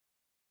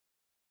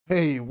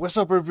Hey, what's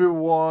up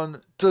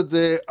everyone?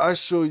 Today I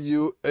show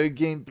you a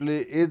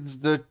gameplay. It's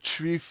the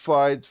tree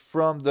fight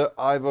from the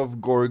Eye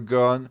of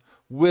Gorgon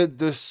with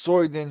the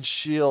sword and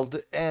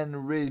shield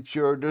and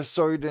rapier. The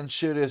sword and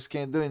shield is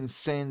kinda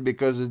insane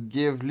because it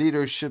gives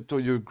leadership to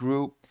your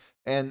group.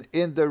 And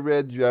in the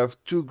red you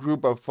have two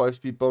group of 5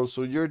 people,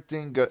 so your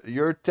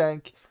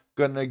tank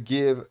gonna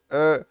give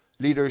a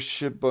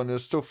leadership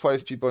bonus to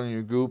 5 people in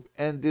your group,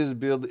 and this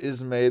build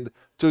is made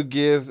to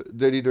give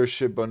the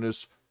leadership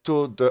bonus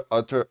to the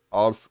other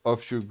half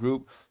of your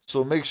group.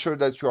 So make sure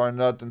that you are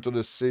not into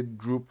the same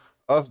group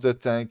of the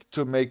tank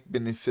to make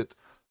benefit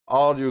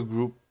all your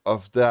group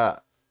of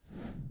that.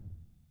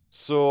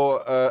 So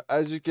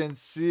as you can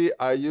see,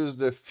 I use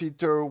the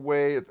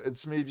featherweight.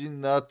 It's maybe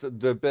not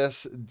the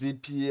best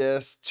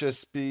DPS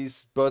chess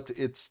piece, but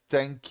it's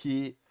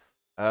tanky.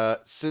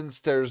 Since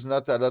there's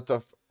not a lot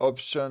of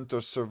option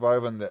to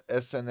survive on the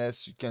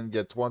SNS, you can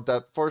get one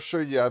tap. For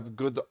sure, you have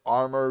good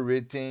armor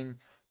rating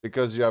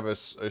because you have a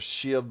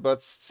shield,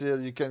 but still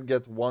you can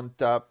get one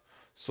tap.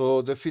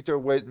 So the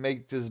featherweight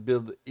make this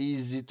build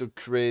easy to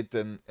create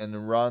and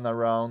run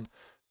around.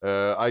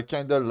 I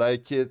kinda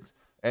like it.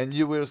 And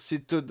you will see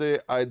today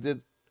I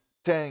did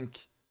tank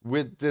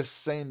with this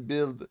same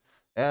build,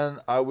 and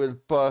I will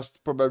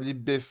post probably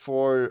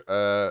before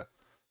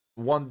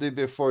 1 day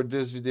before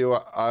this video.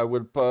 I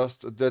will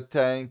post the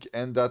tank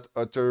and that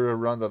other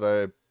run that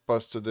I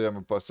post today. I'm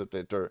gonna post it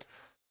later.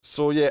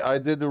 So yeah, I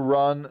did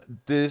run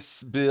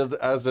this build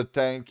as a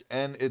tank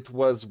and it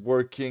was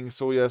working.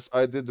 So yes,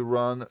 I did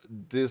run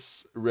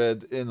this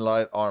red in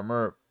light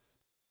armor.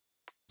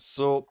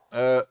 So,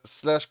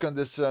 slash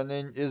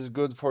conditioning is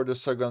good for the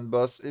second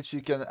boss. If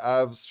you can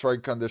have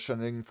strike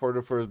conditioning for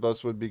the first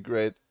boss would be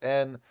great,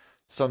 and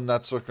some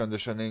natural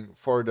conditioning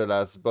for the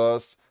last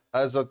boss.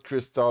 Azot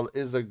Crystal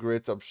is a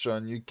great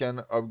option. You can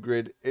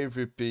upgrade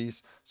every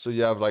piece, so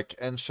you have like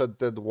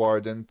Enchanted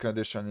Ward and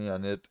conditioning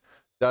on it.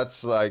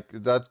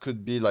 That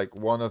could be like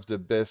one of the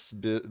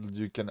best builds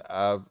you can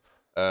have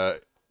uh,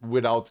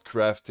 without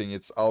crafting.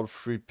 It's all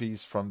free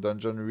piece from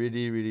dungeon,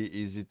 really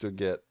easy to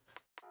get.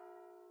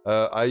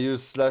 I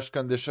use slash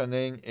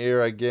conditioning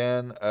here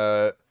again.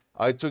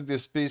 I took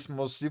this piece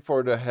mostly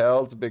for the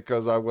health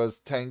because I was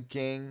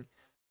tanking,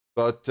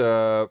 but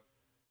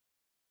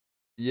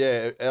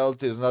yeah,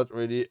 health is not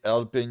really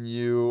helping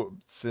you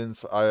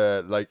since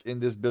like in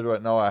this build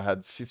right now I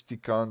had 50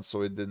 cons,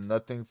 so it did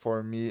nothing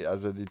for me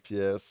as a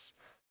DPS.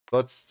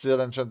 But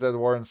still, Enchanted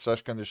Ward and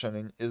slash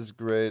conditioning is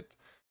great.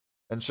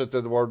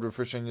 Enchanted Ward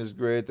refreshing is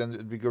great, and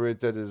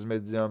invigorated is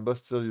medium, but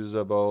still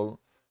usable.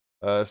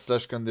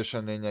 Slash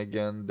conditioning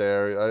again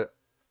there.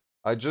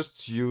 I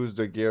just used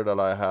the gear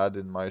that I had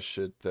in my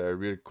shit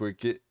real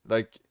quick.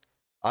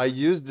 I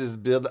used this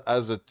build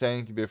as a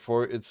tank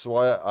before. It's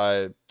why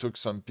I took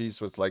some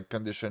piece with like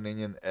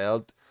conditioning and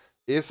health.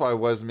 If I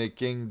was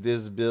making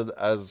this build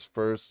as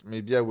first,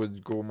 maybe I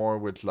would go more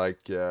with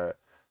like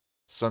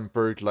some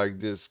perk like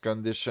this: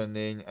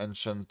 conditioning,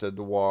 enchanted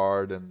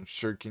ward, and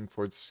shirking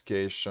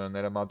fortification,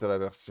 elemental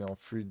aversion,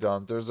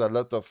 freedom. There's a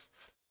lot of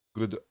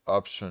good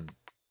option.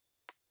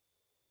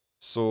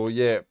 So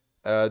yeah,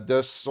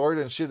 the sword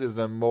and shield is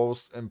the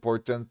most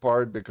important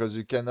part because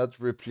you cannot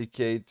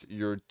replicate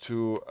your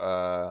two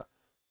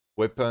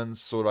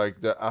weapons. So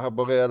like the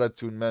arboreal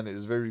attunement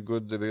is very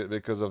good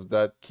because of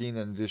that, keen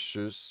and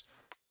vicious.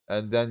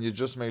 And then you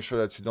just make sure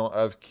that you don't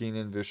have keen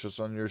and vicious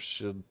on your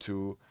shield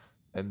too.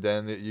 And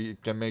then you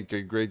can make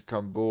a great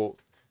combo.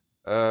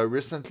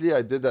 Recently,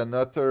 I did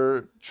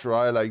another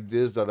try like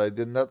this that I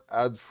did not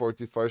add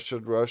 45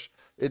 shield rush.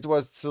 It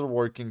was still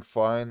working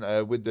fine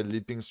with the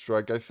leaping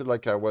strike. I feel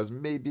like I was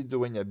maybe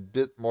doing a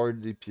bit more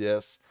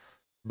DPS,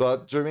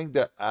 but during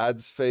the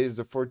ads phase,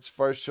 the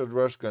 45 shield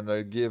rush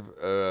gonna give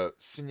a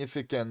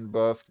significant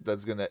buff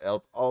that's gonna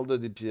help all the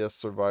DPS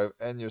survive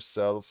and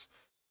yourself.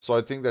 So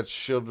I think that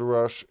shield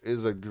rush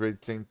is a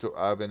great thing to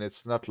have, and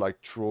it's not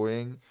like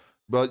throwing,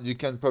 but you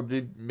can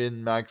probably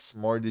min-max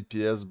more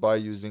DPS by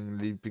using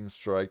leaping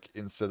strike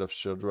instead of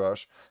shield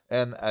rush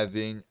and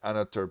having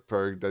another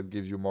perk that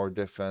gives you more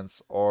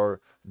defense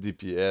or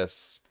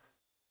DPS.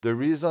 The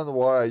reason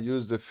why I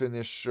use the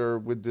finisher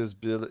with this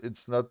build,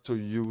 it's not to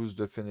use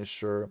the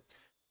finisher.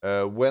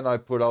 When I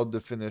pull out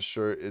the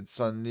finisher, it's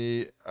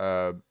only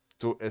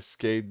to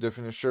escape the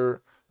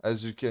finisher.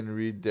 As you can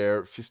read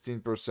there,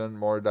 15%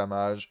 more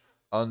damage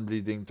on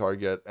bleeding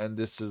target, and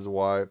this is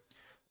why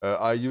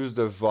I use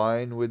the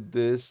vine with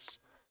this.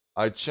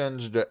 I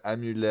change the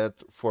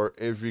amulet for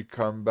every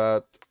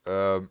combat.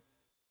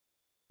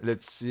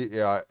 Let's see,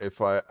 yeah,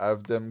 if I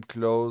have them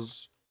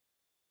close.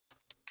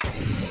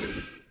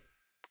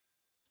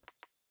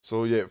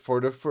 So yeah,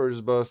 for the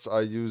first boss, I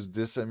use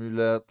this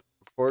amulet.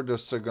 For the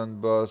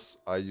second boss,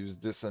 I use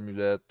this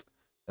amulet.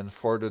 And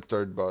for the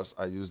third boss,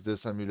 I use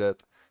this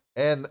amulet.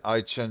 And I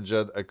changed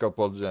a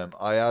couple gem.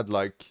 I had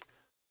like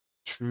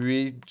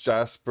 3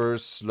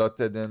 Jaspers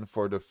slotted in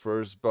for the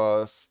first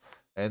boss.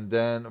 And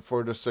then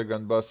for the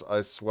second boss,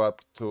 I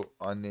swapped to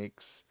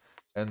Onyx.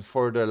 And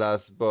for the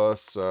last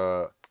boss,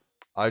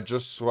 I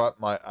just swapped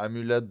my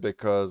amulet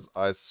because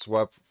I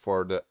swapped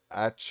for the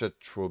hatchet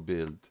throw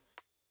build.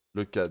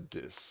 Look at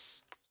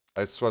this.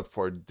 I swapped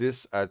for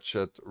this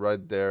hatchet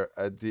right there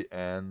at the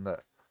end.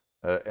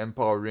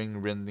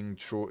 Empowering rending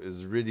throw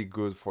is really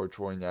good for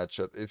throwing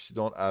hatchet. If you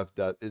don't have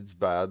that, it's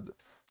bad.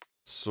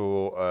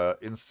 So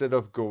instead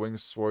of going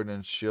sword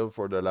and shield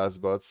for the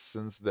last boss,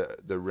 since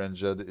the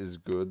ranged is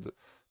good,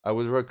 I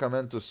would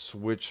recommend to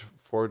switch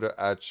for the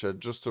hatchet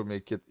just to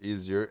make it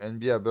easier and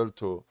be able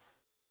to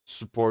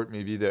support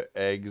maybe the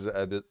eggs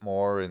a bit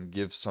more and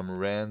give some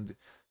rend.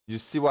 You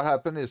see what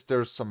happened is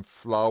there's some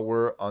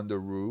flower on the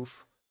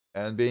roof,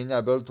 and being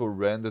able to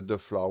rend the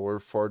flower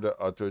for the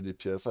other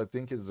DPS, I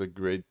think is a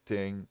great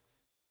thing.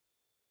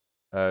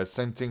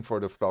 Same thing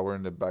for the flower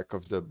in the back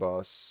of the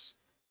boss.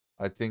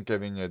 I think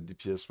having a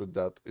DPS with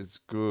that is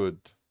good.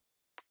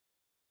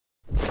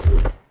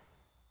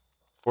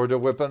 For the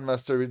weapon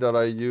mastery that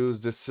I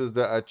use, this is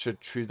the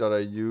hatchet tree that I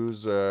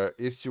use.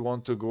 If you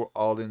want to go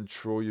all in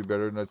throw, you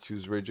better not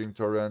use Raging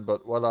Torrent.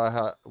 But what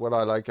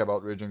I like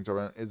about Raging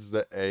Torrent, it's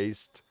the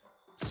haste.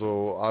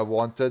 So I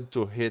wanted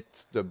to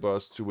hit the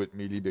boss too with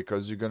melee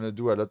because you're gonna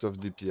do a lot of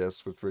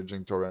DPS with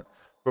Raging Torrent,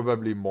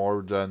 probably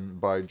more than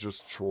by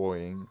just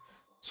throwing.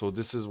 So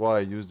this is why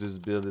I use this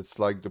build. It's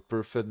like the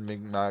perfect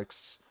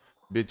mix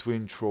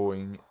between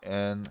throwing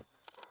and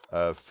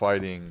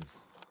fighting.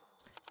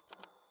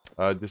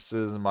 This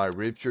is my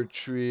rapier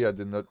tree. I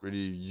did not really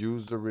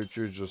use the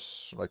rapier,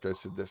 just like I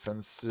said,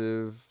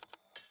 defensive.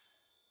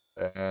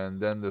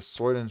 And then the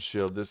sword and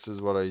shield, this is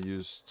what I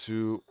used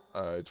too.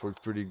 It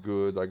worked pretty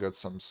good. I got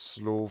some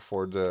slow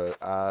for the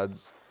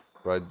ads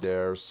right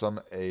there,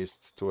 some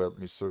haste to help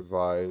me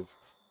survive.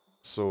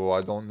 So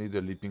I don't need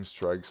a leaping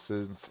strike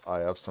since I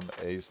have some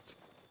haste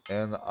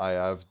and I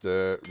have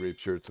the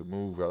rapier to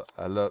move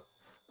a lot.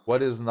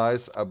 What is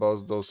nice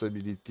about those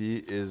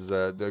ability is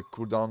the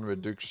cooldown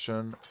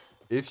reduction.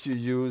 If you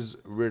use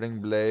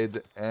Reeling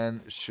Blade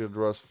and Shield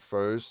Rush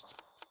first,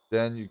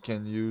 then you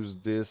can use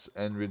this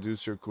and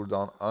reduce your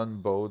cooldown on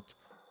both.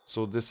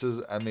 So this is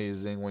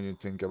amazing when you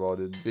think about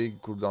it.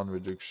 Big cooldown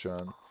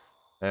reduction.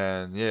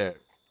 And yeah,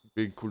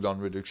 big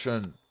cooldown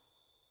reduction.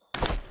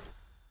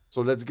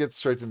 So let's get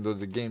straight into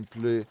the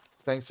gameplay.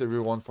 Thanks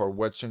everyone for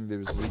watching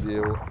this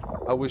video.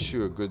 I wish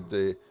you a good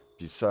day.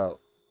 Peace out.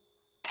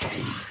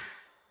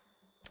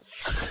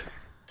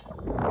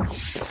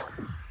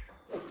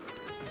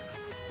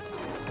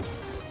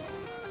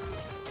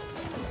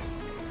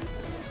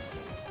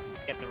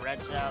 Get the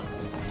reds out.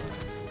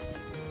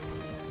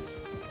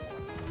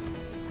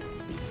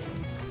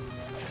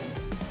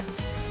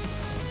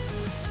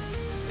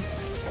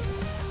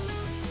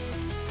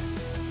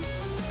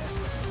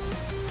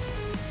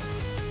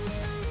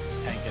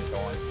 Tank is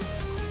going.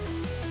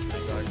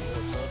 Tank going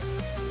towards us.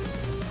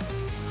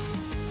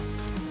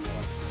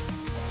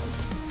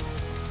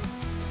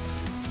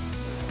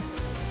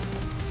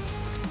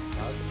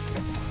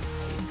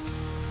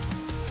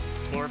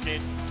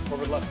 Morbid.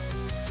 Forward left.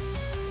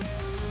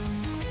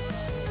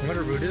 I'm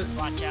gonna root it.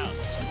 Watch out.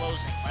 It's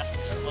closing. Left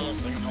is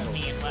closing. No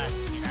me and left.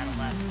 Get out of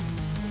left.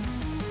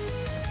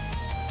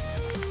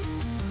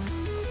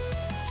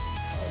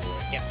 Oh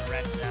boy. Get the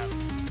reds out.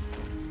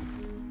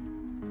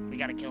 We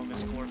gotta kill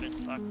this Corbin.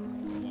 Fuck.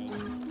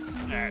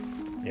 Alright.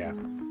 Yeah.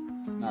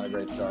 Not a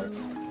great start.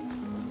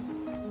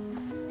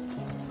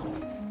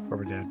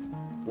 We're dead.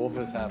 Wolf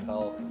is half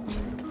health.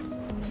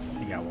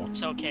 He got wolf.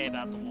 It's okay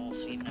about the wolf.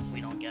 Even if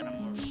we don't get him,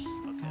 we're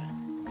okay.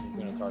 He's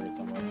gonna target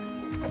somewhere.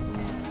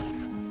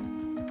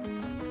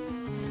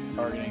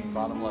 Targeting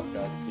bottom left,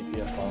 guys.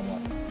 DPS bottom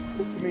left.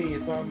 It's me,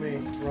 it's on me.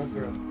 Run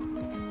through.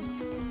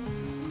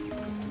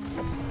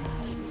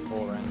 He's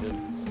full rended.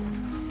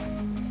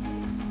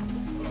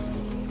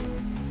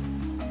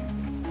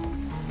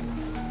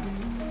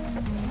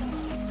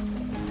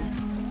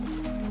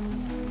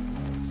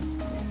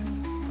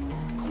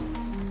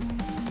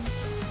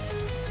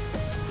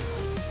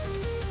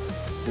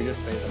 We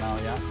just phase him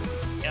out, yeah?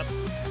 Yep.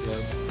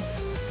 Good.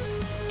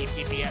 Keep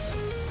DPS.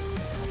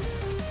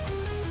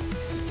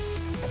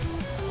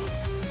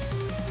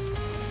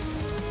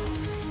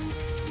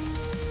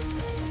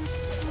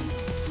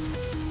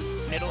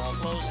 Middle's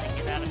closing.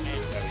 Get out of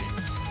mid.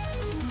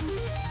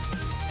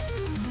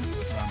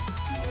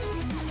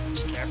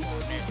 Just careful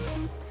with mid.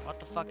 What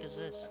the fuck is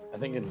this? I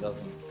think it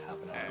doesn't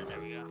happen. Alright, there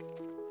we go.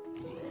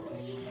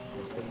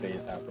 Once the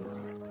phase happens.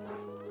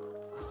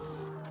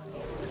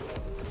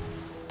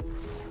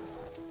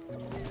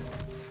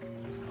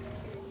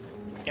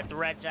 Get the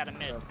reds out of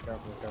mid. Careful,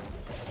 careful, careful.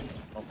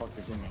 Don't fuck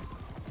the teammate.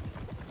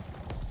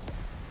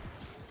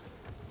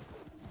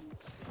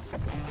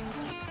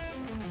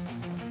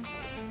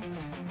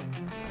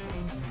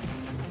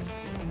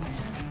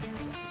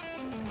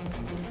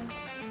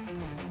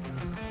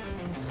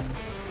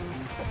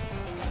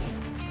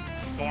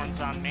 Thorns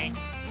on me.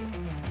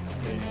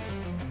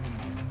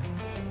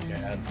 Okay,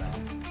 heads now.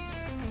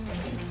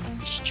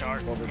 Just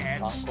charge Forward,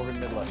 heads. forward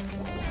mid left.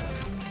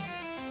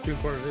 2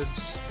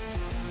 corvids.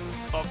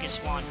 Focus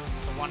one.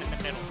 The one in the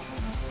middle.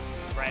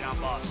 Right on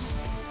boss.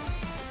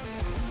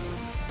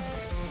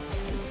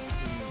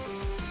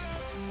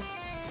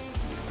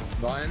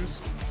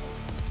 Vines.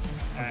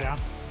 Alright, Down.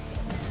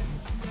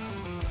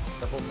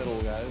 Careful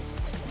middle, guys.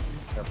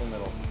 Careful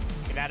middle.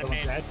 get out of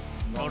Someone's mid. dead.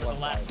 Go to the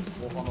left. Side.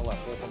 Wolf on the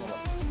left. Wolf on the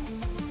left.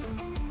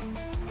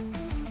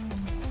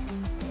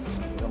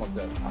 He's almost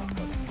dead. Ah,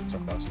 fuck. So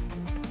fast.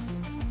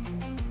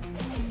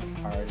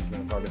 Alright, he's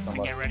gonna target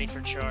somebody. Get ready for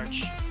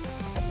charge.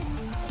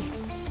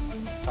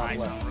 Top Eyes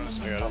left. on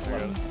Rosa. Top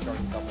left.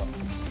 Charging top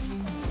left.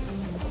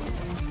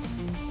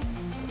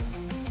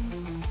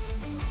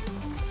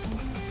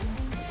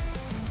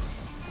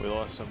 We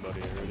lost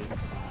somebody already.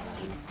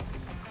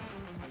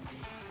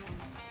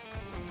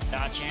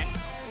 Dodge in.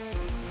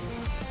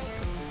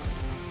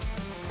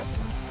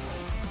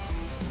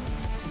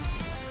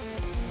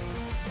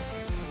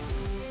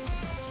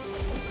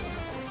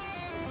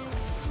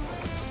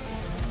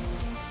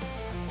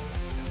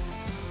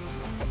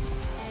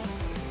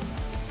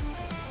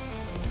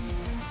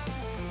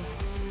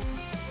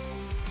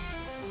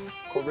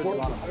 Corbett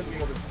bottom.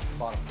 Corbett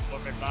bottom.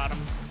 Orbit bottom.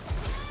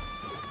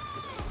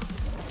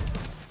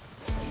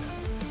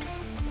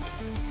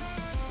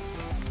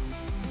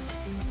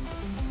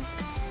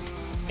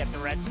 Get the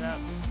reds up.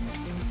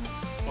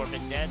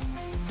 Corbin dead.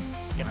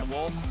 Get the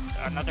wolf.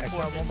 Another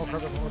Extra, Corbin. one more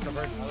cover, one more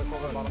cover. Another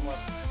Corbett bottom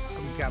left.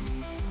 Someone's got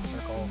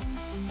circle.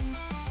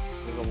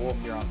 There's a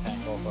wolf here on tank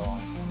also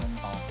on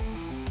that column.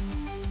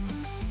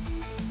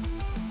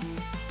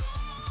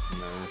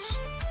 Nice.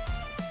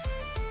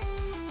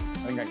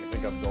 I think I can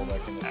pick up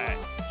Dolbec in the Alright,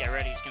 get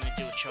ready. He's gonna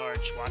do a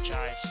charge. Watch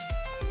eyes.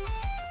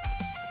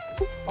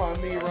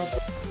 On me, run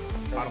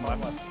through. bottom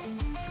left.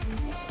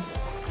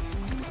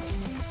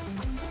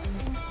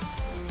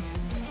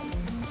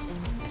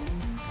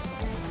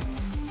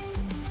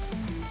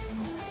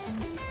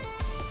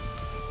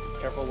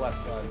 Careful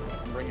left side.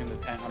 I'm bringing the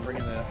tank. I'm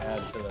bringing the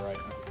ad to the right.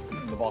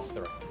 The boss to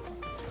the right.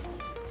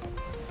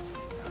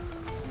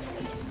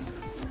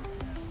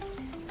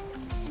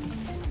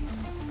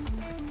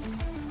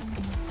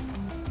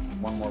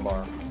 One more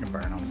bar. You can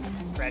burn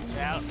them. Reds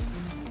out.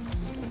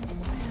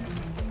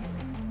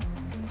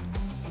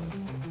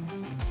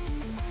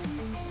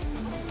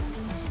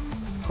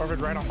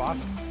 Corvid right on boss.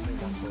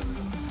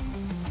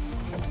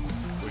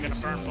 We're gonna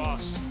burn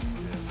boss.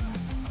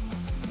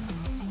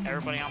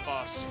 Everybody on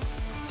boss.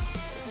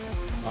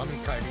 I'm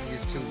kiting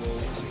these two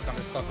wolves. I'm kind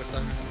of stuck with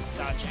them.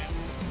 Dodge in.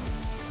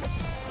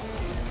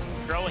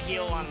 Throw a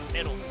heal on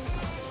middle.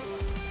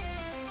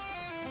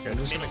 I'm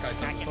just gonna Middle,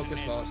 kite back them. in Focus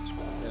mid. boss.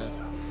 Yeah.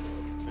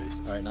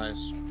 Alright,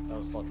 nice. That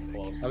was fucking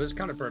close. That was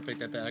kind of perfect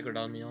that they aggroed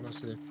on me,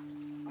 honestly.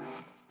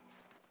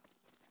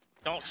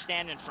 Don't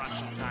stand in front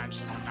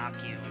sometimes, it'll knock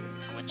you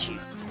and glitch you.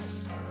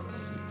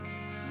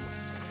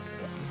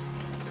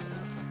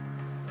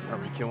 Are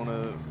we killing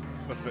a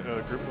group of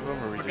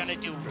them, or are we We're gonna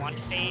do one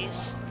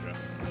phase Okay.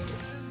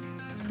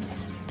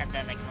 and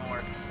then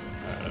ignore.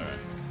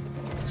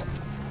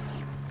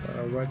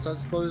 Alright. Right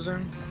side's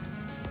closing.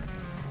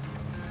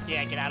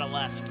 Yeah, get out of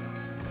left.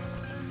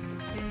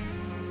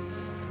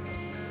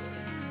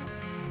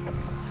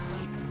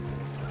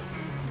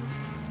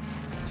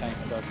 Tank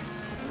stuck.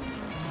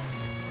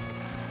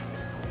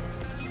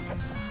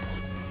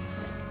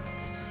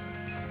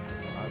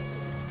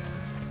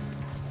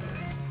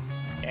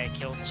 Yeah,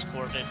 kill the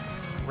Scorpion.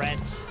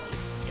 Reds.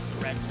 Get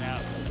the reds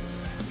out.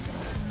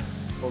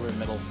 Over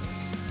middle.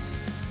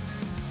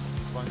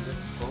 Find it.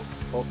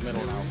 Both. Both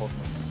middle now. Both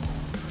middle.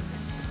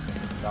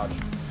 Dodge.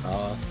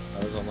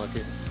 That was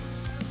unlucky.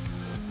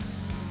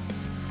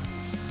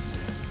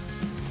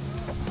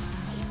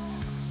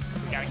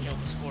 We gotta kill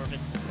the Scorpion.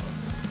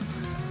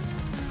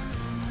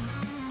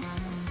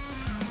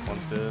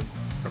 One's dead.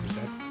 Corvid's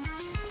dead.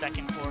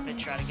 Second Corbin,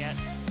 try to get.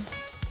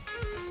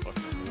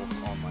 Fucking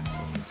wolf on my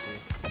fucking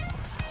feet.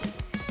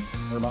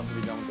 We're about to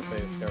be done with the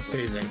phase. It's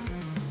Careful. phasing.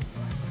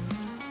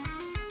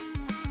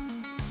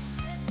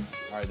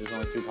 Alright, there's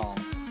only two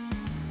columns.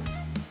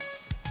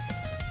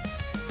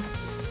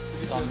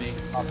 It's on me.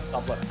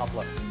 Top left, top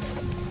left.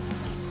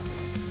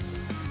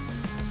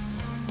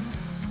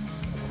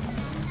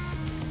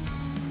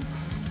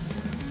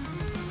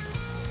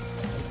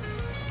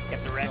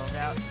 Get the reds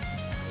out.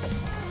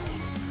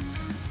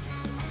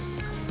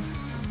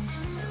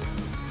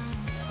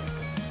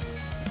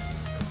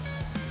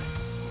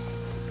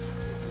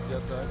 Did you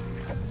have that?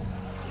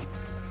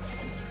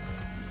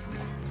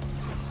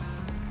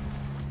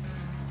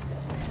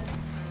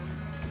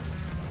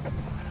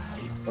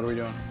 What are we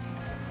doing?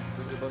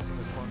 Bring the bus in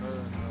the corner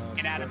and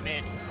Get out of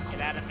mid.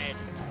 Get out of mid.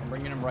 I'm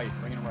bringing him right,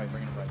 bringing him right,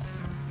 bringing him right.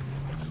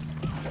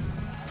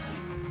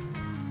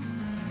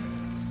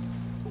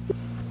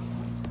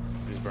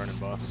 He's burning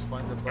boss. just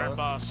find the bus. Burn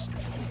boss.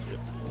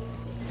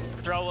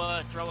 Throw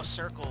a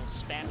circle.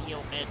 Spam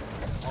heal mid.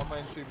 All my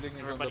enfeebling is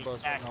on the Everybody bus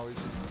attack. right now. He's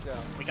in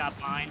scout. We got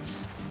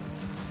vines.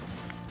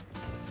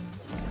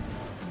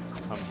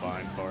 I'm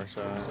fine, far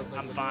side. Something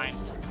I'm the fine.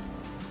 bus.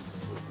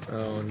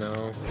 Oh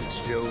no, it's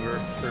Jover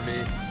for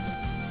me.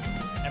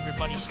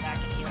 Everybody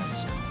stacking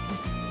heals.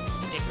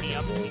 Pick me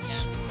up if you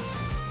can.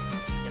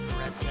 Get the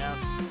reds out.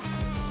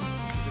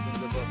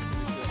 Leaving the bus.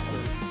 Leave the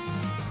space.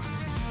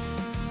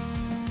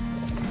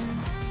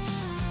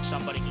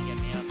 Somebody can get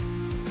me up.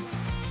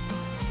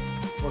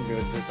 We're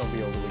good. Just don't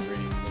be overly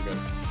greedy. We're good.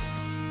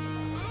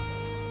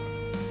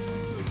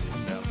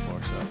 I'm down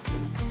 4 sub.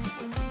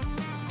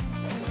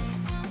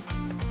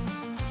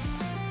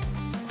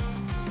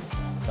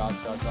 Shots.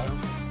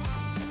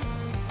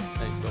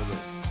 Thanks,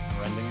 Dolbec.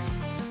 Rending it.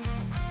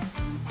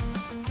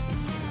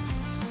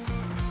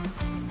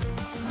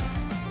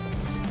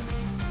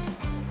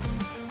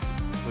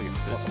 Look at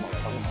this.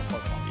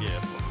 Pokemon. Yeah.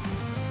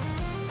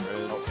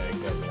 Reds. Okay,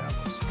 good. Yeah.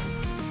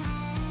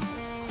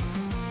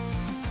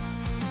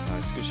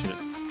 Nice, good shit.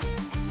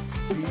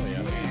 Oh,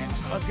 yeah.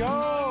 Let's go!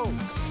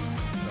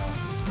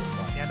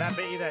 Yeah, that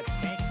bit that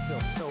tank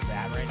feels so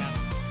bad right now.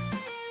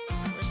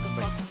 Where's the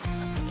fuck?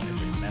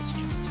 Everybody's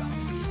messaging me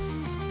telling me.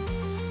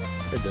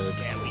 It did.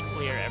 Yeah, we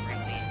clear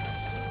everything.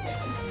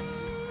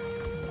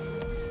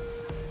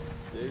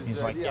 There's He's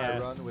like, already I yeah.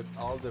 run with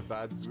all the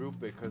bad group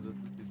because it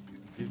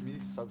gives me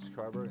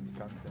subscriber and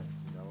content,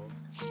 you know?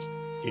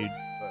 Dude,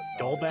 But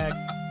no, Dolbec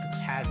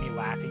had me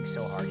laughing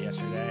so hard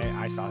yesterday.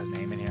 I saw his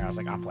name in here. I was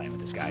like, I'm playing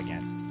with this guy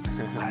again.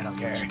 I don't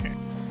care. Look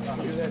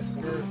at that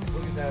skirt.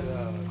 Look at that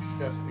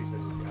chest piece I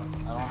just got.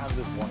 I don't have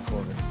this one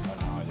Corvette. Oh,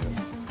 no, I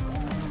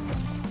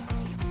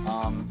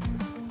do.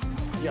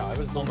 Yeah, I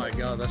was. Oh my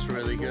god, that's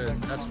really good.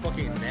 That's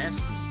fucking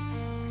nasty.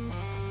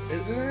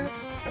 Isn't it?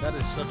 That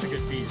is such a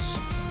good piece.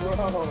 Bro,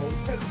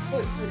 that's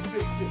like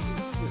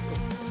ridiculous.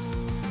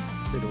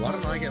 Dude, why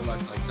don't I get luck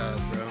like that,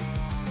 bro?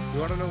 You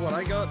wanna know what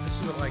I got? This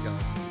is what I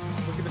got.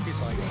 Look at the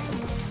piece I got.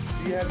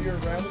 Do you have your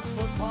rabbit's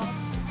foot popped?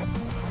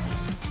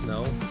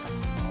 No.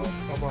 Oh,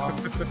 come on.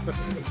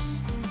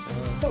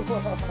 Come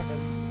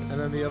on. And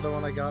then the other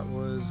one I got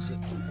was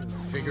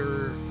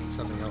Vigor,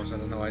 something else. I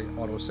don't know. I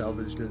auto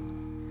salvaged it.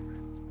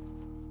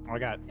 I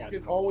got. You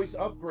can always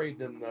upgrade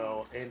them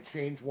though and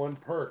change one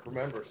perk,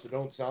 remember, so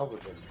don't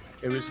salvage them.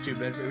 It was too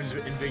bad. It was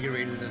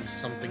invigorated and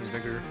something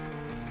Vigor.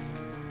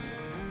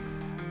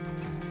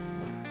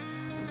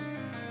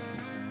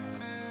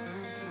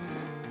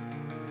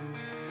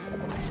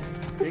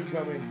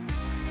 Incoming.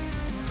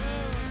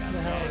 What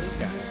the hell are these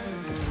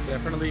guys?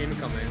 Definitely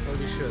incoming.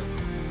 Holy shit.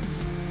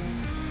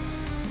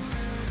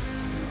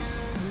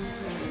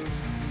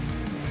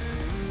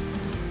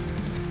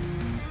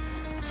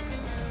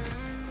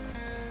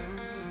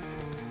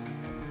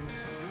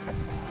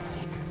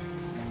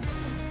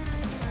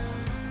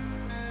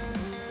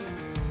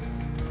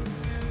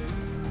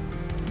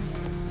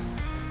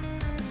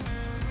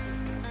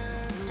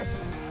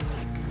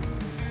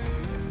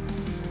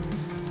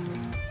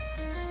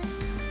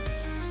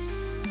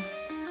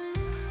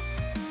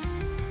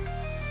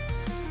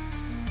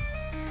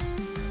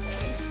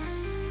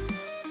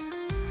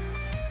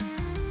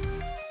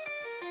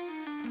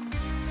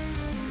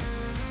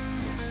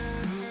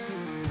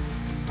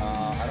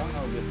 I don't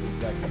know this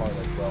exact part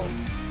as well.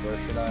 Where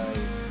should I?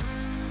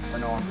 Or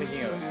no, I'm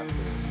thinking of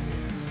after.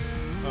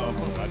 Oh,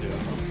 I do. I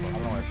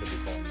don't know where I should be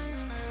calling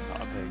these.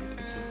 Not paying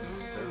attention.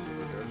 it's terrible,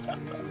 there's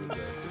something to do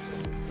there.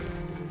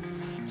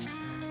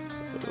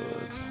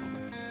 It's funny.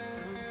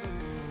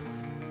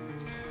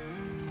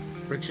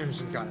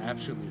 Frictions got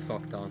absolutely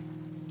fucked on.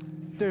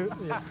 Dude,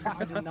 yeah,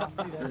 I did not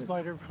see that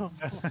spider, bro.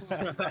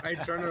 I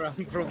turned around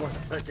for 1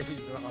 second.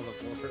 He's on the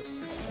floor.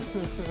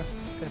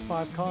 That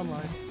 5 con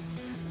line.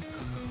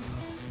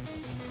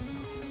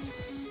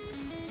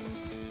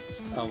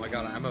 Oh my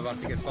god, I'm about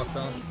to get fucked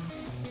on.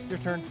 Your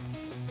turn.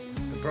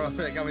 Bro,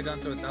 that got me down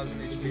to 1000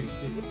 HP.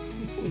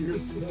 Your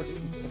turn.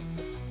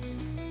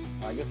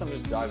 I guess I'm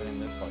just diving in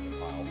this fucking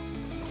pile.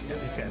 Yeah,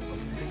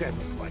 these guys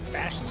look like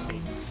fashion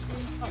statements.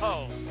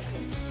 Oh!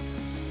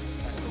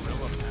 That's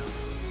gorilla now.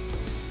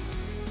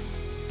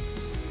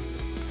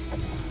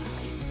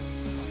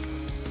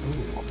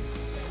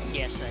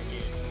 Yes, I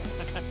did.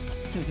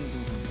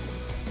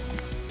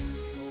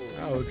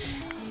 Ouch.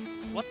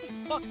 What the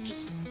fuck?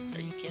 Just,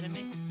 are you kidding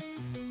me?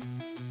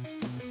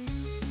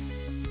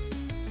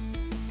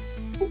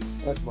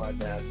 That's my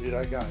bad, dude.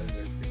 I got in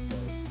there too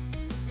close.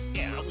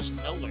 Yeah, I was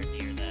nowhere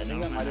near that. I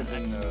think that might have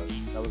been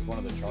that was one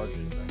of the charges.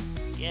 Right?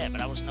 Yeah,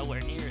 but I was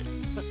nowhere near it.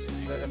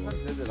 If I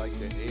did it like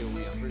the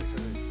AoE, I'm pretty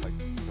sure it's like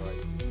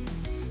strike.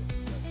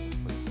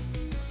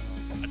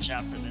 Watch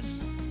out for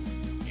this.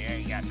 Yeah,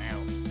 you got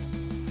nailed.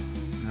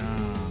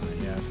 Oh,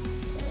 yes.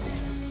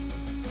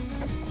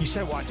 You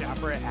said watch out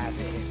for it as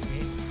it hits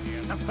me.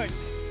 Yeah. I'm like,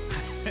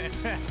 I'm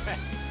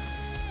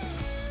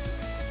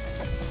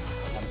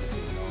just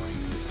ignoring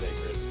your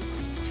sacred.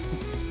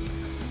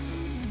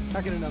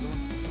 I get another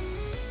one.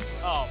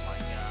 Oh my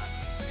god.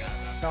 Forgot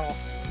about no. that.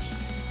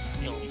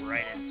 Feel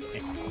right into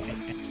it.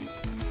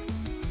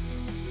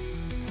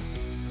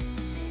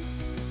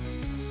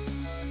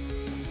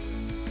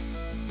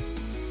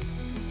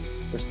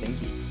 We're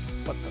stinky.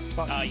 What the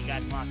fuck? Oh, you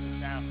guys locked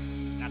this out.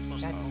 Not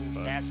supposed to hold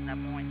gas in that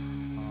point.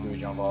 Do we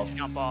jump off?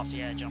 Jump off,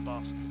 yeah, jump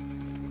off.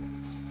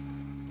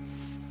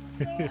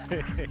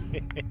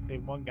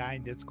 One guy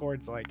in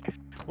Discord's like,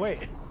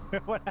 wait,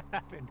 what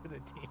happened to the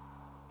team?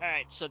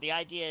 Alright, so the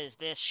idea is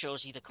this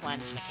shows you the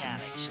cleanse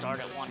mechanic. Start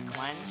at one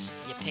cleanse,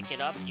 you pick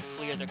it up, you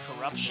clear the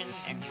corruption,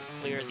 and you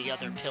clear the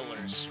other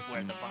pillars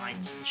where the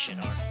vines and shit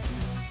are.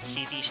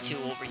 See these two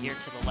over here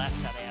to the left,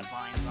 how they have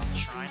lines on the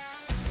shrine?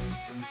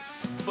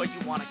 But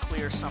you want to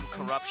clear some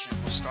corruption.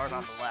 We'll start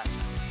on the left.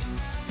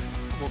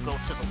 We'll go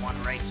to the one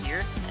right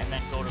here, and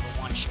then go to the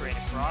one straight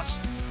across,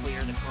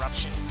 clear the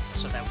corruption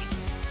so that we can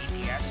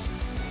DPS,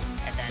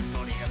 and then go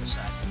to the other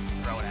side,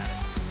 throw it at it.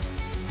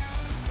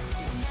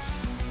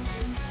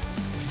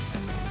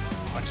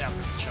 Watch out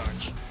for the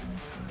charge.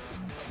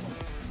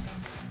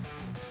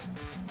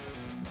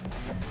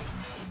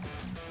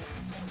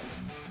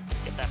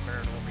 Get that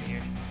bird over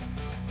here.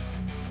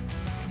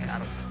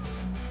 Got him.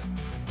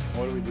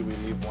 What do? We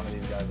leave one of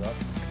these guys up?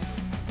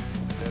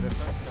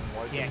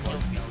 Yeah,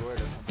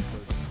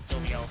 kill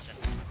the elephant.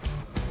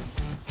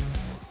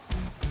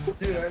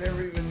 Dude, I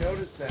never even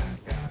noticed that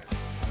guy.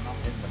 I'm not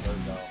hitting the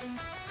bird though.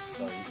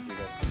 So you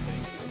guys keep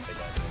hitting it with the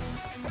guy.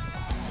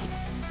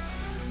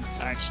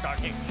 Alright, start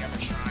hitting the other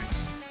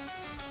shrines.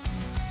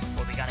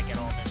 Well, we gotta get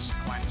all this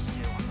cleansed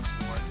too on the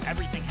floor.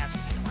 Everything has to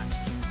be cleansed.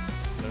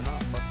 They're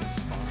not fucking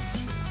spawn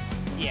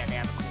shit. Yeah, they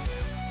have a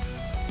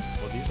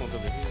cooldown. Well, these ones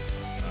over here.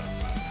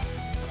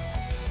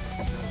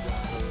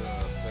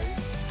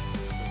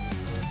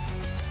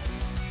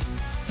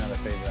 Another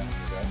favorite enemy,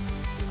 right?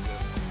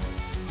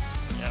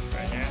 Yep,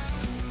 right here.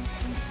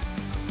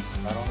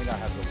 I don't think I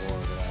have the war,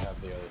 but I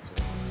have the other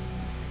two.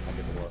 I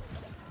get the war.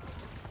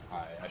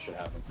 I should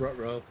have them.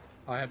 Ruh-roh.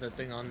 I have that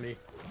thing on me.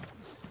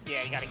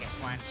 Yeah, you gotta get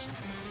cleansed.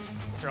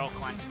 Throw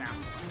cleanse down.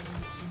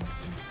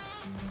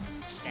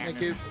 Stand Thank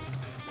in you.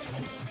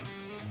 there.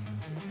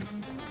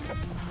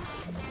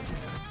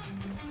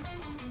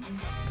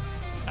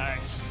 Alright.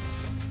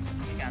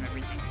 You got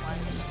everything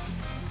cleansed.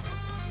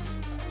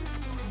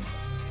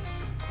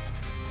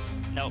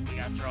 Nope, we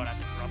gotta throw it at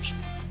the corruption.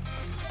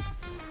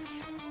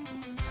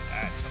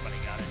 Alright, somebody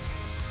got it.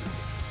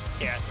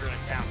 Yeah, I threw it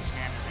down,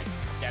 stand in it.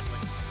 Deadly.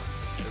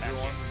 Get back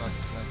Everyone here.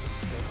 must cleanse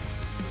himself.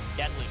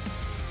 Deadly.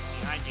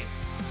 Behind you.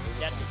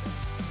 Deadly.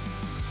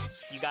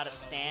 You gotta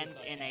stand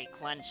in a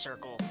cleanse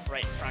circle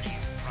right in front of you.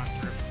 Run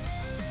through.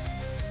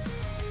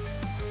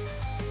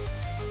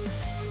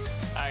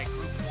 Alright,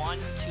 group 1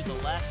 to the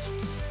left,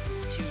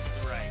 2 to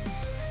the right.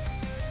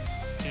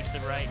 2 to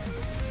the right,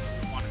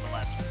 1 to the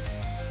left.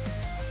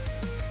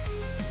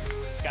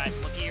 Guys,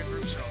 look at your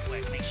groups real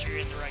quick. Make sure you're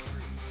in the right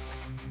group.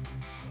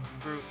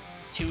 Group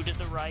 2 to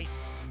the right,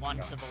 1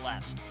 to the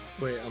left.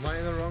 Wait, am I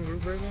in the wrong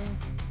group right now?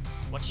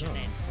 What's your No,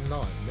 name? I'm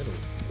not. Middle.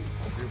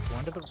 Group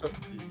 1 to the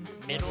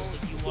Middle,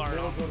 you are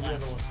Middle on the goes the left.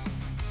 other one.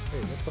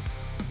 Wait, what the f-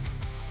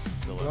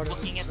 what does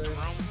Looking it at the say?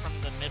 room from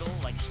the middle,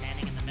 like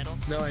standing in the middle.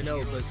 No, I know,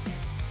 you're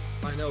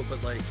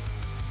but like,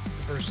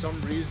 for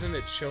some reason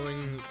it's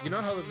showing. You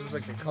know how there's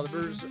like the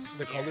colors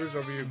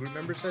over your group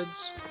members'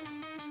 heads?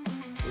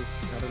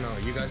 I don't know.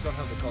 You guys don't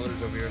have the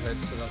colors over your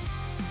heads, so that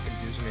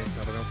confuses me.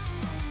 I don't know.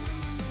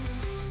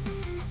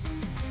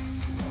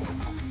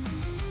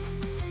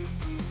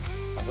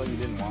 I thought you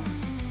didn't want me,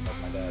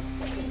 like my dad.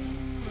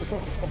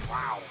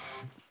 Wow.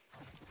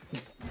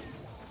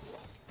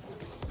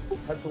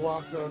 That's a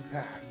lot to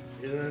unpack.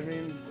 You know what I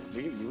mean?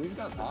 We've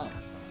got time.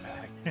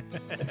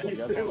 We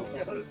got still time.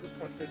 got a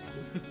disappointment.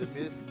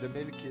 The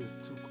milk is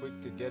too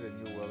quick to get a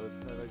new well.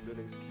 It's not a good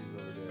excuse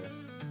over there.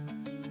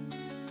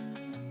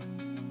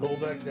 Go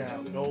back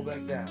down. Go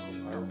back down.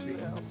 I repeat.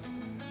 Yeah,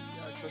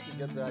 I tried to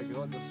get the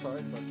aggro at the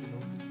start, but you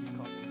know, 50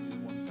 copies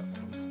in one tap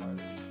from the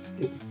spider.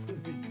 It's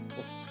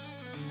ridiculous.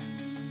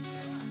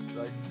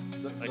 Like,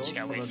 I those just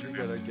gotta wait probably for him.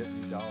 gotta get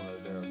me down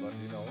right there, but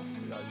you know,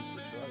 yeah, I need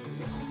to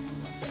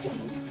try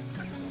it.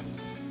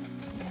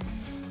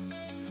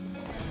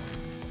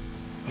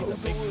 He's a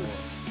big boy.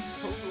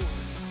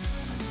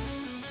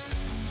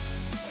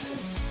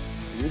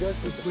 You guys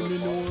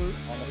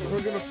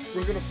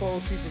We're gonna fall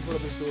asleep in front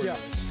of this door. Yeah.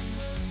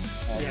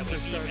 Yeah, we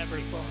first beat start,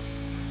 every first boss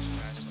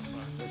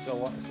so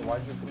far. So why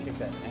did you have to kick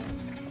that man?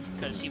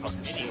 Because he was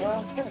an idiot.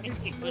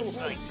 He was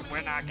like,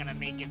 we're not gonna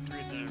make it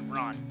through the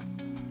run.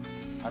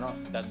 I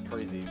don't. That's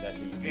crazy that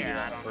he beat it Yeah,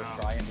 I on the don't first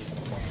know. try and he's.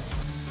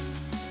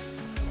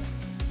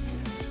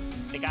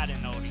 The guy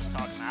didn't know what he's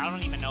talking about. I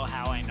don't even know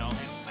how I know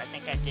him. I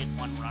think I did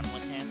one run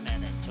with him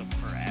and it took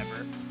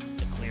forever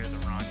to clear the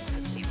run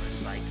because he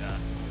was like a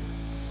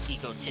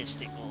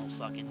egotistical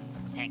fucking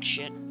hank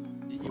shit.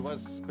 He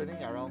was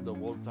spinning around the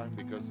whole time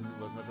because he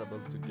was not able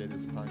to get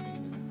his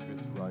timing and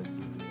grit right to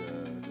the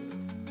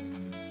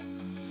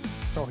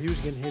Oh, he was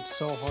getting hit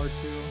so hard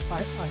too.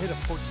 I hit a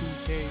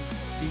 14k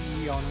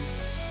DE on him.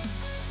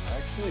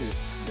 Actually,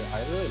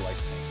 I really like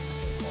tanking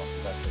so far.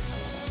 That's pretty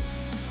cool.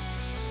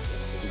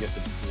 You get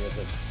the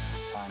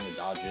time the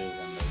dodges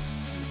and the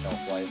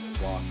shelf life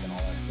block and all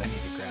that I stuff.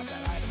 need to grab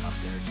that item up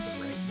there to the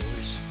right,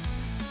 boys.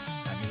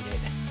 I need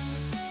it.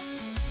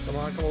 Come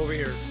on, come over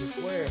here.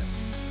 Where?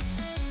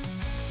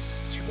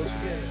 Let's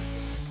get it.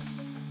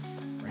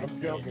 Right I'm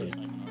jumping.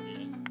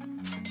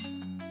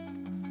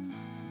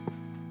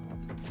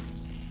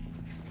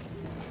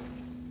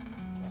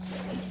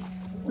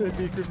 Hey,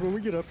 Beakers, when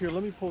we get up here,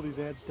 let me pull these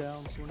ads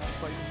down so we're not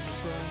fighting these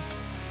runs.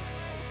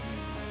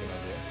 Good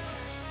idea.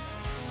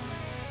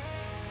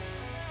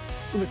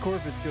 And the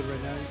Corvette's good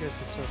right now. You guys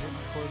can start hitting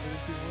the Corvette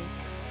if you want.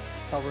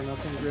 Power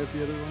nothing, grab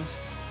the other ones.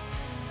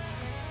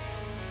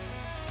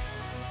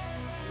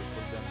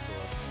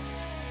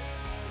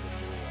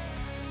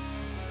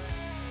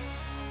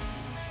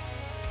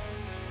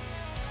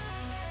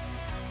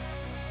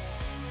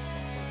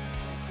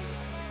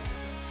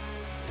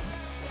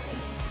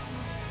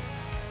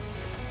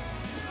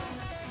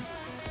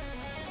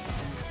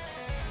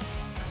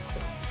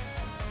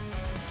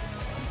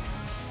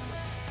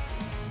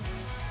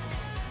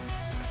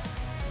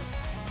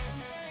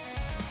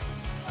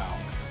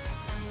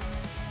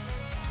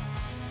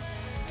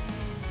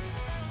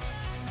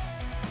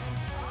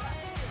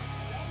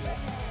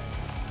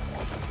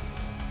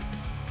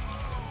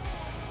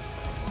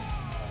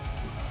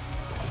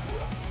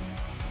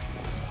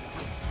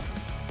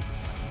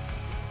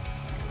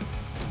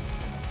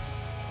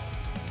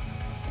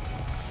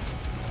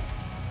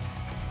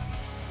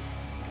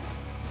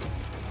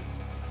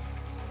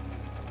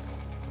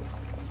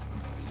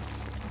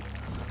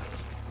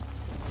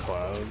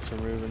 clouds are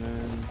moving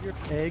in. Your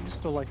eggs,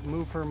 so like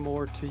move her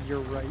more to your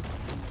right.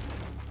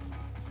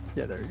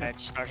 Yeah, there you go. Alright,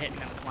 start hitting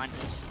them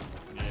cleanses.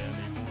 Yeah, I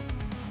need one.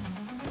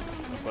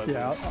 But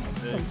Yeah,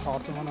 there's I'm eggs.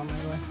 tossing one on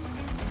melee.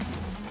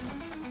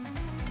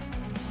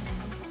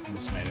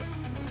 Almost made it.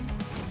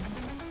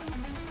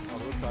 Oh,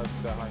 Lucas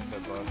behind the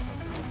bus.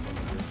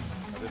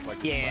 I did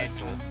like Yeah. a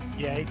cycle.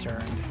 Yeah, he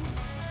turned.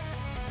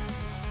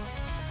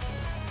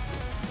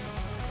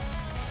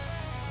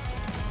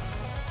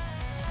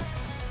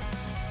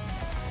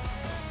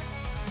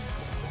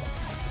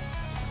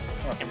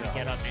 Can we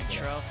get up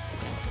intro?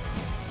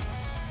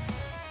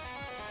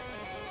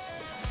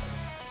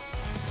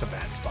 It's a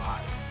bad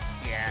spot.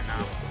 Yeah, no.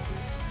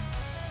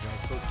 You know,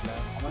 coach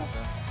lands,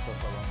 defense,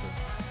 stuff around the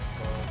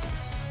bus.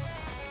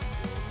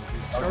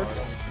 Sure.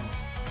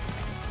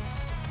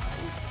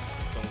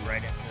 Go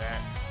right into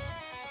that.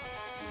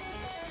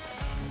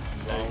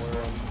 Flower.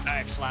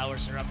 Alright,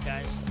 flowers are up,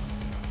 guys.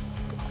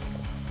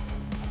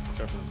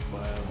 Watch out for the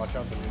clouds. Watch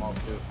out for small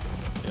too.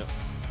 Yep.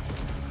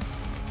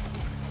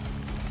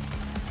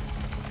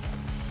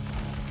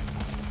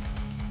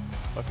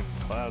 Fucking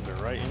clouds are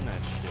right in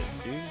that shit,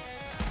 dude.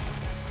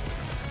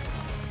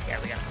 Yeah,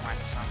 we gotta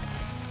cleanse some.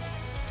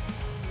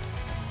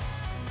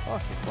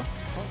 Fuck.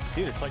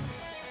 Dude, it's like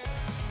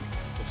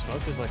the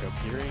smoke is like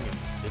appearing and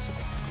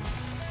disappearing.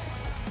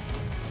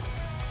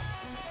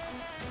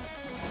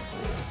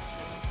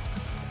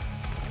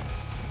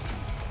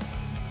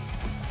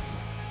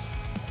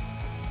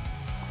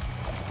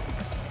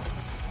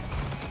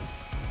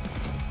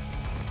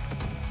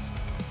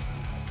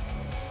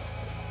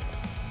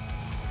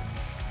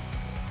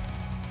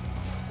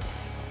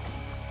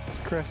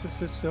 Crest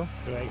is still.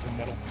 2 eggs in the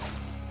middle.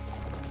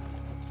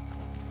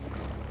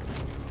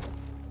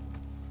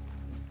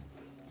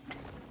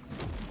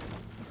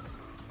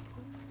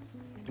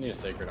 You need a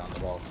sacred on the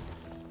walls.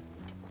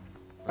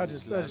 I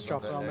just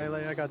dropped it on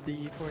melee. I got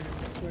DE for you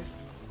real quick.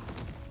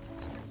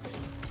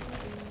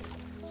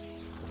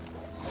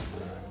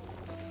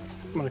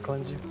 I'm gonna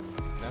cleanse you.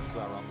 Lands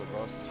around the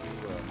bus too.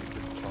 You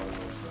could charge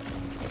also.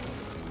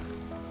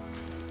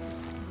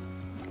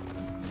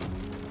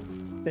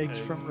 Eggs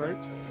from right.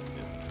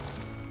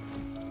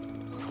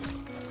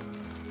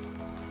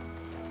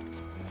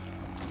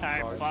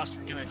 Alright, Charge.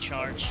 Foster's gonna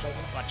charge.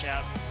 Watch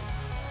out.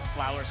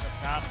 Flowers up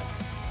top.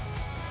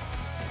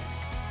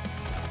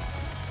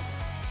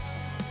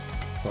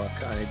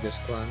 Fuck, I need this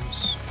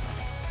cleanse.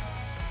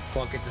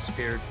 Fuck, it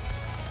disappeared.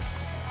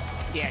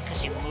 Yeah,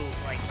 cause you move,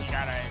 like, you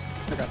gotta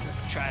I got you.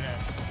 try to...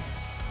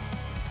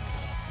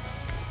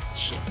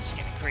 Shit, it's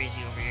getting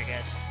crazy over here,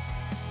 guys.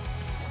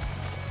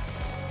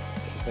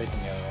 She's facing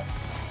the other way.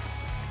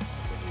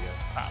 Where'd you go?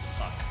 Ah,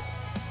 fuck.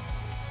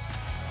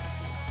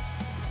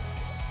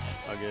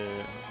 I'll get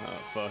it. Oh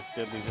fuck,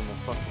 Deadly's in the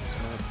fucking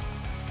smoke.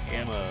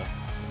 Yeah. I'm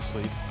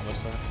asleep.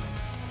 What's that?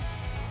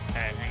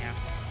 Alright, hang on.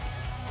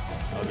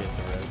 I'll get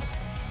the res.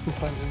 I'm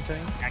cleansing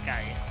tank. I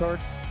got you. Guard.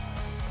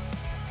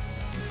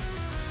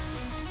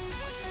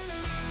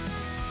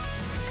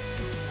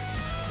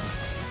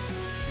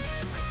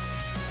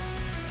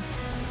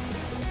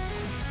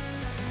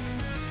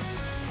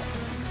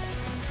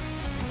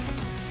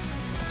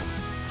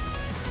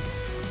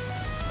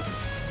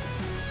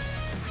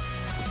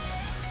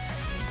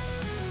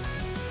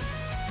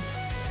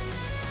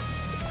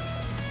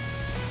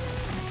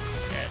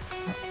 Dead.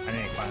 I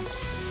need a cleanse.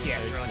 Yeah,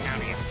 throw it down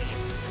to your feet.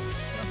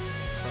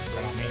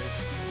 Right on me.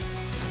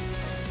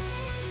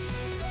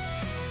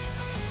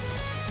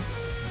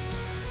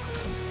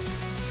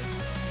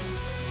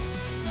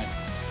 Nice.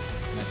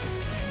 Nice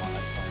aim on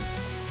that cleanse.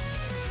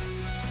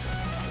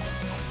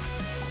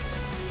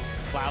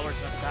 Flowers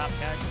up top,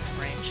 guys.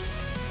 Ranged.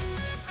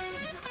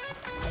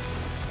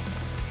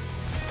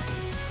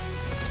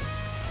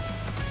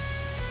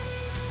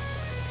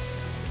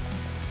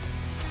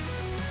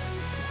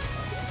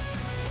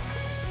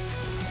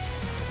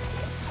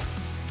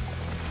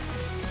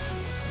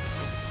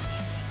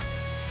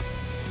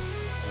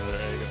 Another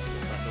egg up to the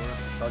front door.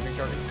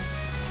 Charging.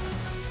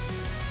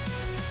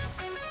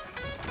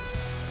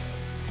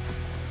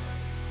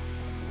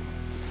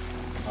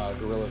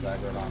 Gorilla's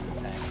aggroed on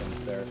the tank and the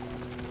stairs.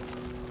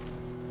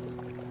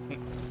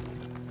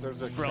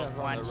 There's a Bro, cam on the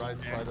blinds right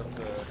there. side of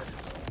the.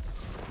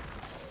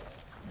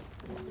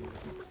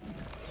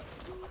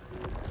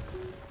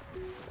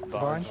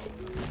 Blind.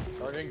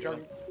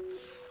 Charging.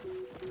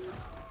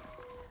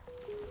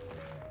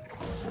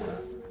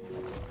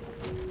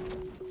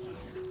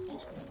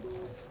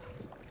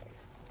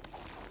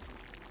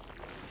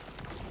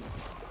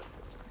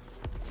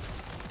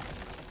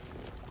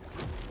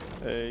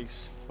 Eggs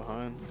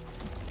behind.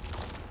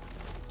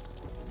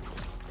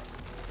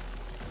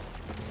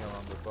 Coming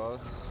around the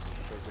bus.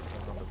 There's a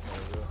cam on the side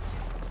of it.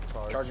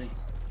 Charge. Charging.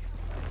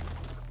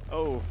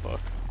 Oh fuck.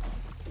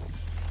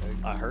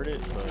 Eggs. I heard it,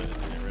 but it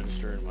didn't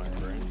register in my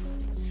brain.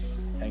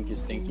 Tank is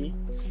stinky.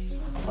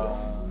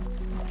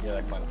 Yeah,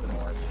 that cleanse didn't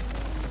work.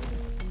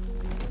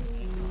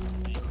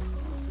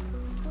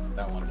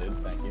 That one did,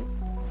 thank you.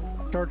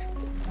 Charge.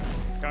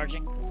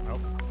 Charging.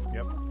 Nope.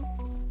 Yep.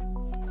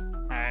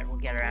 Alright, we'll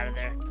get her out of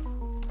there.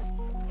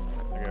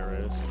 I got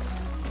raised.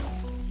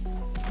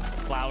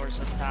 Flowers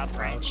on top,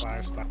 range.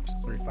 Flowers,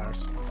 3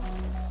 flowers.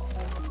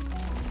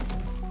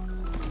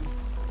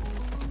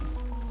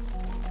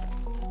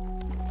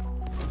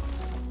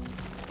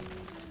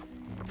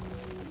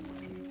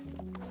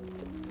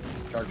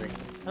 Charging.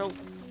 Oh,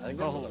 I think that was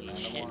a holy random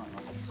shit. one.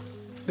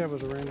 That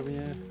was a random,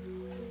 yeah.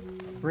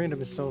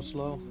 Random is so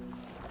slow.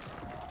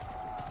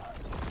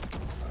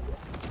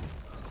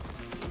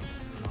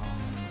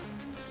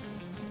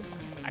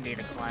 I need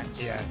a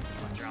cleanse. Yeah.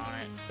 I'm drawing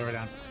it Throw it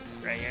down.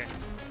 right here.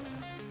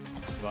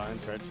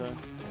 Vines, right side.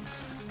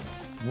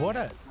 What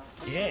a.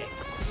 Yeah.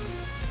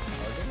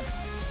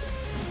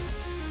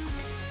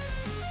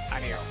 I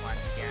need a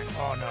cleanse again.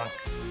 Oh no.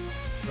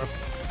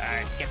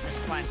 Alright, get this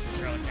cleanse and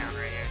throw it down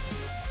right here.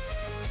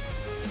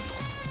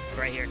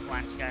 Right here,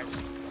 cleanse, guys.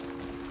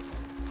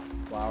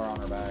 Flower on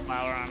her back.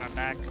 Flower on our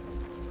back.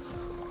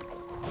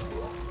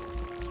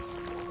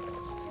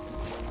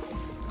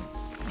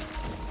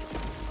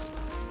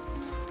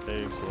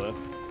 Dave's left.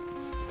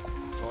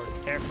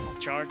 Charge. Careful,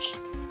 charge.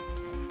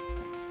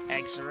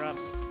 Eggs are up.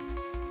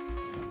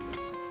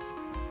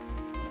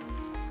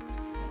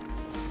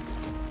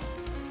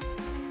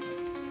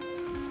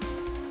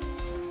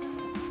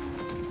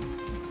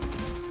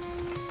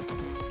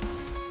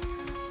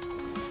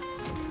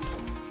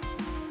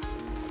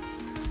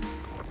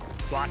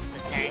 Block the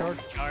tank.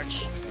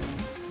 Charge.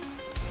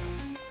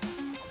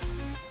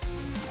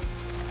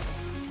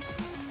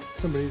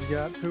 Somebody's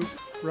got poop.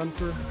 Run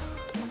through.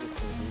 I'm just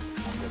gonna be.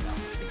 I'm good now. I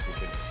think we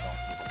could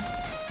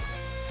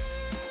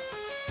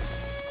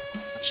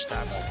Which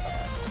dots?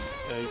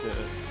 Yeah, he's at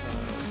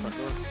front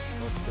door.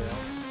 Let's stay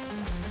out.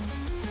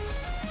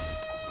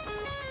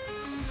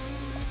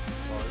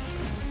 Charge.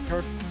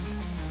 Charge.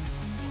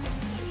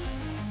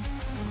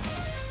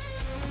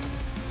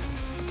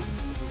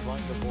 This is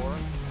blind the boar.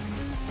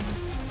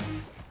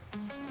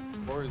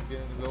 Boar is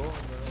getting low.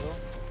 Low.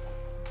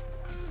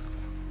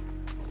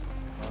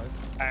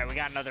 Nice. Alright, we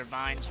got another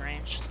vines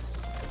ranged.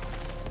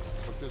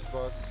 Focus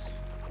boss.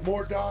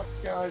 More dots,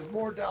 guys.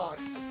 More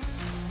dots.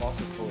 Boss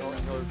is cool.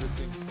 Ignore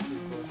everything.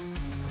 Focus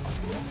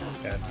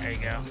boss. Dead. There you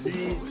go.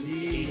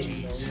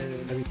 GG.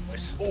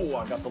 GG's. Oh,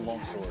 I got the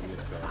long sword.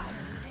 Yes, bro.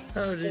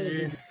 Oh,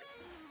 GG.